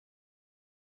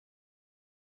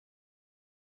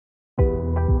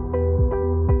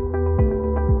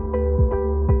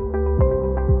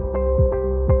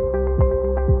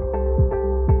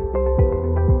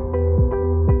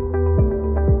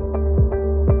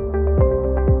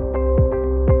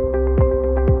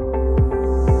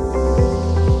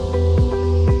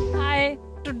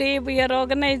Today we are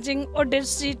organizing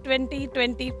Odyssey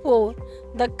 2024,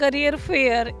 the Career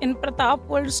Fair in Partap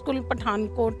World School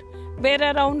Pathankot, where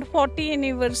around 40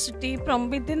 universities from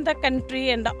within the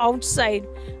country and outside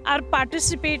are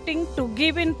participating to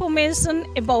give information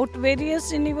about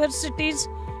various universities,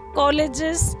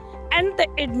 colleges, and the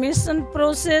admission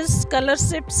process,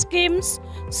 scholarship schemes,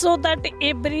 so that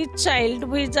every child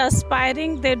who is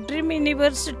aspiring their dream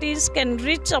universities can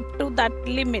reach up to that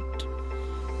limit.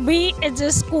 We as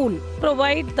a school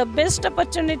provide the best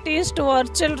opportunities to our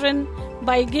children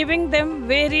by giving them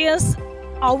various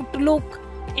outlook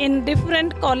in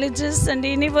different colleges and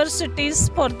universities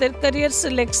for their career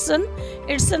selection.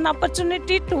 It's an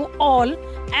opportunity to all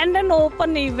and an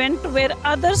open event where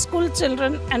other school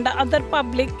children and other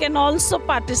public can also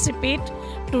participate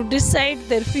to decide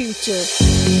their future.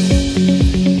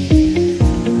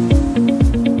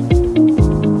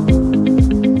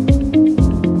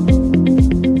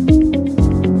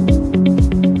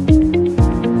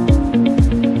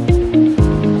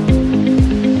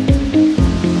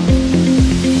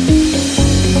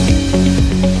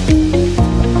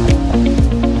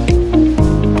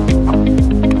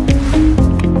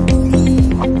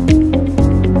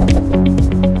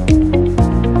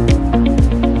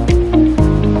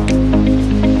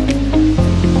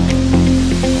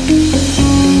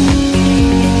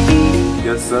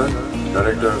 Sir,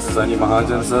 Director Sunny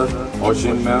Mahajan Sir,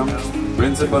 Ocean Ma'am,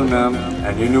 Principal Ma'am,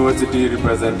 and University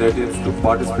representatives to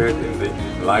participate in the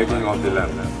lighting of the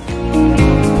lamp.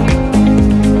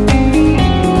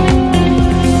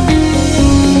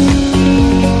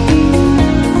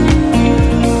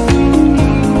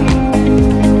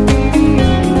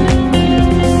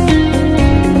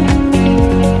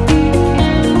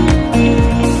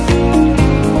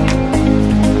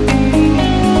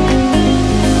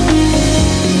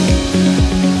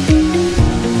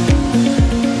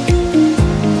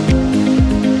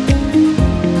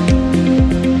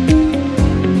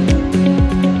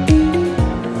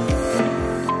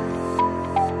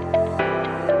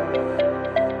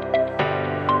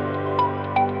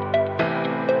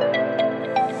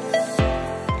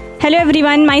 Hello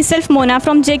everyone, myself Mona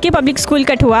from JK Public School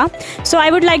Kathua. So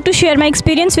I would like to share my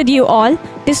experience with you all.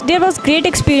 There was great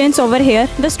experience over here.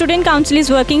 The student council is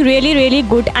working really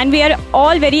good and we are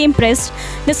all very impressed.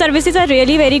 The services are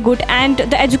really very good and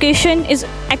the education is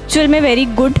actually very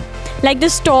good. Like the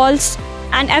stalls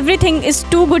and everything is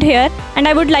too good here. And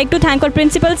I would like to thank our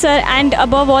principal sir and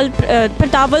above all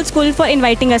Partap World School for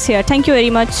inviting us here. Thank you very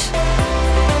much.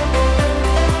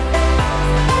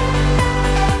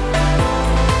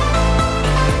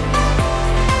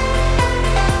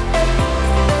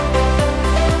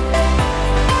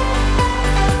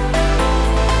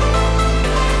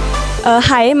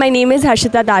 Hi, my name is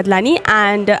Harshita Dadlani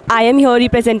and I am here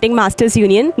representing Masters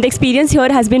Union. The experience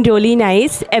here has been really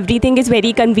nice. Everything is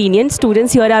very convenient.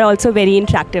 Students here are also very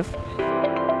interactive.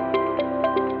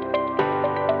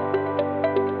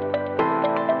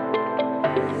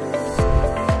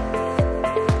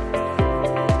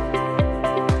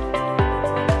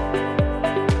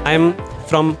 I am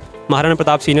from Maharana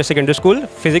Pratap Senior Secondary School,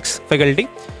 Physics faculty.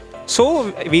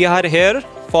 So we are here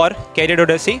for Career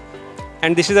Odyssey.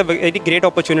 And this is a very great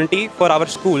opportunity for our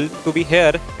school to be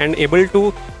here and able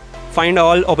to find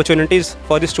all opportunities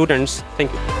for the students.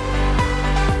 Thank you.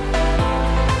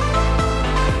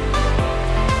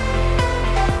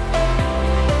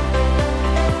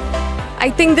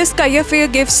 I think this career fair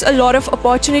gives a lot of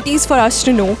opportunities for us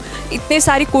to know. इतने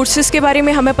सारे courses के बारे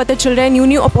में हमें पता चल रहा है,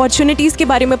 न्यू अपॉर्चुनिटीज़ के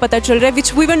बारे में पता चल रहा है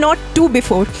which we were not to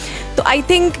before. तो आई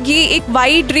थिंक ये एक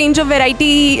wide range of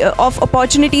variety of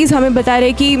opportunities हमें बता रहे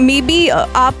हैं कि मे बी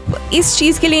आप इस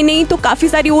चीज़ के लिए नहीं तो काफ़ी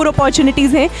सारी और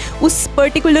अपॉर्चुनिटीज़ हैं उस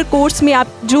पर्टिकुलर कोर्स में. आप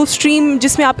जो स्ट्रीम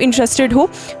जिसमें आप इंटरेस्टेड हो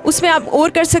उसमें आप और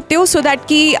कर सकते हो, सो दैट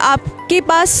कि आपके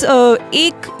पास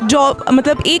एक जॉब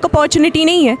मतलब एक अपॉर्चुनिटी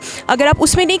नहीं है. अगर आप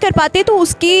उसमें नहीं कर पाते तो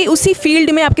उसी फील्ड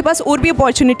में आपके पास और भी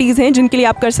अपॉर्चुनिटीज़ हैं जिनके लिए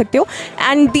आप कर सकते हो.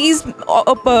 And these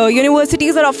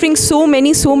universities are offering so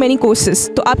many courses.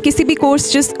 तो आप किसी भी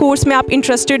जिस कोर्स में आप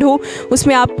इंटरेस्टेड हो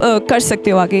उसमें आप कर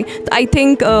सकते हो आगे. तो आई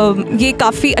थिंक ये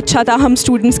काफ़ी अच्छा था हम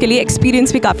स्टूडेंट्स के लिए.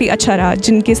 एक्सपीरियंस भी काफ़ी अच्छा रहा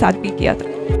जिनके साथ भी किया था.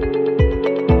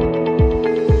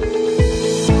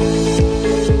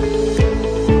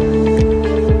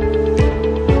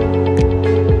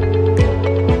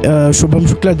 Shubham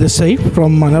Shukla this side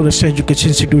from Manav Western Education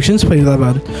Institutions,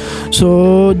 Faridabad.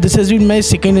 So this has been my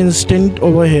second instant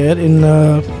over here in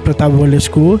Partap World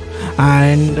School,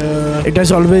 and it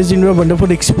has always been a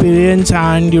wonderful experience.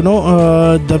 And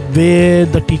the way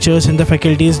the teachers and the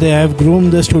faculties, they have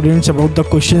groomed the students about the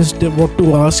questions they what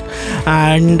to ask,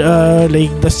 and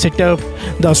like the setup,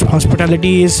 the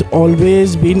hospitality is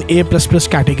always been A++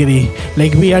 category.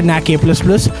 Like we are NAC A++,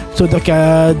 so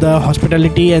the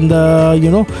hospitality and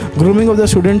the grooming of the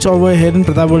students over here in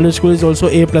Partap World School is also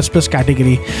A++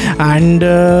 category. And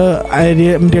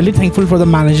I'm really thankful for the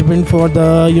management for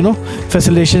the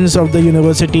facilitations of the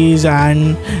universities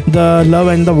and the love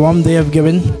and the warmth they have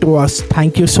given to us.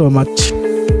 Thank you so much.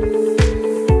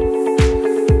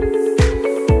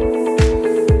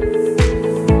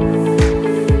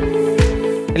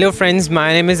 Hello friends,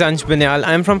 my name is Ansh Banyal.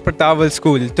 I am from Partap World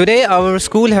School. Today our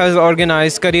school has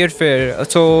organized Career Fair.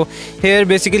 So here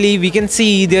basically we can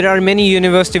see there are many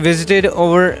universities visited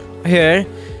over here.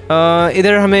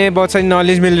 इधर हमें बहुत सारी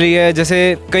knowledge मिल रही है, जैसे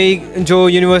कई जो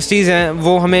universities हैं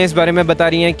वो हमें इस बारे में बता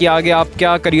रही हैं कि आगे आप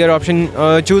क्या करियर ऑप्शन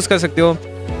चूज़ कर सकते हो.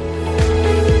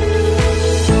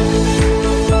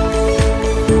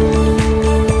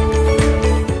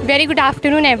 Very good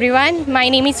afternoon everyone. My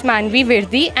name is Manvi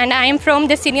Virdi and I am from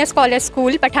the Senior Scholar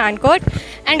School Pathankot,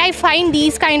 and I find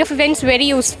these kind of events very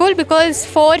useful because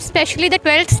for especially the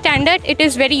 12th standard it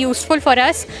is very useful for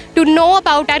us to know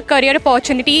about our career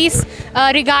opportunities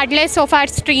regardless of our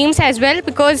streams as well,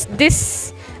 because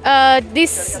these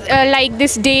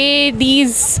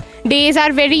days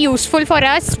are very useful for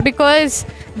us because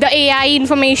the AI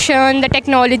information, the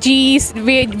technologies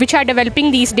which are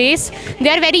developing these days, they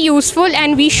are very useful,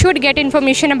 and we should get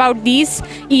information about these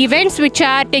events which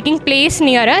are taking place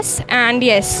near us. And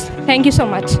yes, thank you so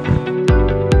much.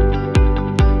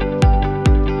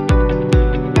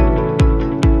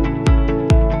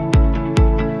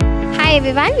 Hi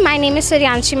everyone, my name is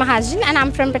Suryanshi Mahajan and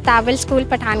I'm from Partap World School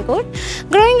Pathankot.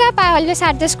 Growing up, I always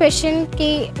had this question: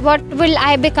 what will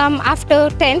I become after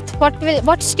 10th?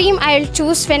 What stream I'll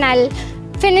choose when I'll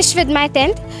finish with my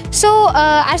 10th? So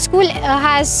our school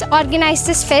has organized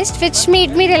this fest, which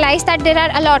made me realize that there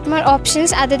are a lot more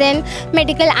options other than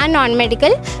medical and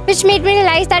non-medical, which made me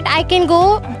realize that I can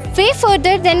go way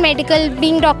further than medical,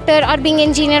 being doctor or being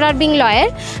engineer or being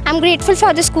lawyer. I'm grateful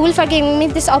for the school for giving me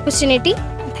this opportunity.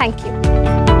 Thank you.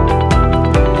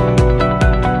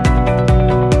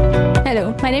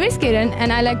 Hello, my name is Kiran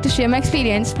and I like to share my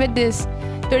experience with this.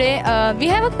 Today we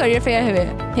have a career fair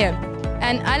here,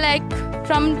 and I like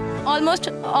from almost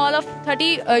all of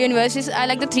 30 universities, I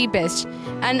like the 3 best,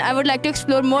 and I would like to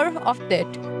explore more of that.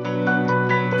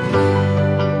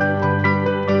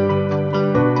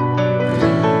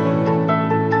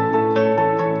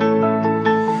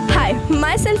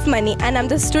 Myself Mani, and I'm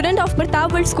the student of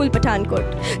Partap World School Pathankot.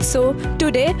 So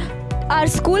today our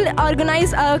school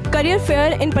organized a career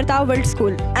fair in Partap World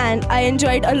School, and I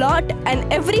enjoyed a lot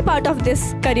and every part of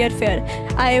this career fair.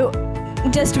 I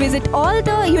just visit all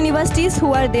the universities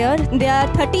who are there. There are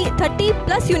 30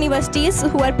 plus universities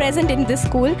who are present in this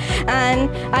school,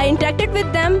 and I interacted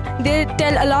with them. They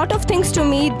tell a lot of things to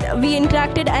me. We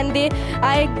interacted and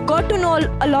I got to know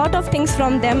a lot of things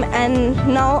from them, and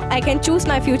now I can choose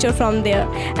my future from there.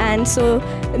 And so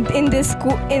in this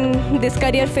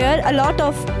career fair, a lot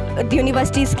of the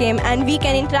universities came, and we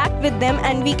can interact with them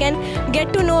and we can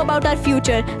get to know about our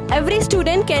future. Every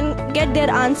student can get their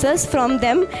answers from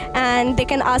them, and they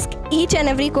can ask each and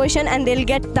every question and they'll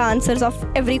get the answers of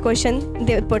every question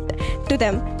they put to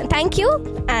them. Thank you,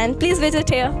 and please visit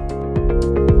here.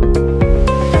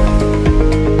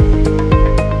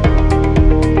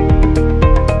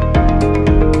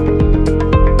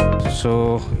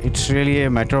 So it's really a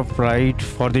matter of pride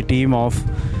for the team of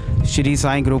Shri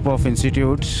Sai Group of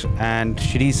Institutes and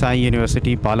Shri Sai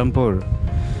University Palampur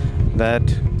that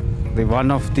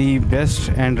one of the best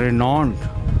and renowned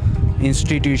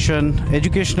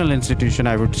educational institution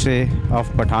I would say of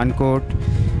Pathankot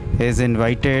is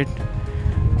invited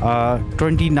a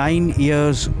 29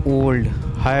 years old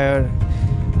higher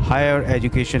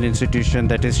education institution,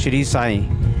 that is Shri Sai,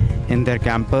 in their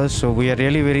campus. So we are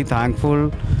really very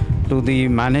thankful to the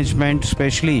management,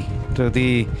 especially to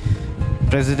the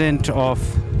president of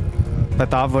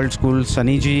Partap World School,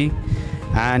 Sunny ji,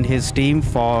 and his team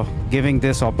for giving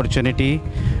this opportunity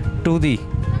to the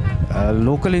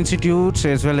local institutes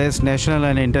as well as national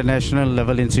and international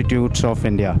level institutes of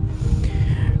India.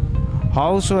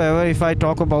 Howsoever, if I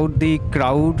talk about the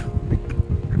crowd,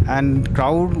 and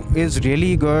crowd is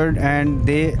really good and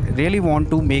they really want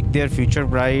to make their future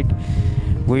bright.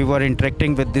 We were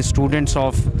interacting with the students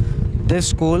of this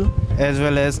school as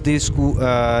well as the school,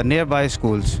 nearby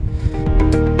schools.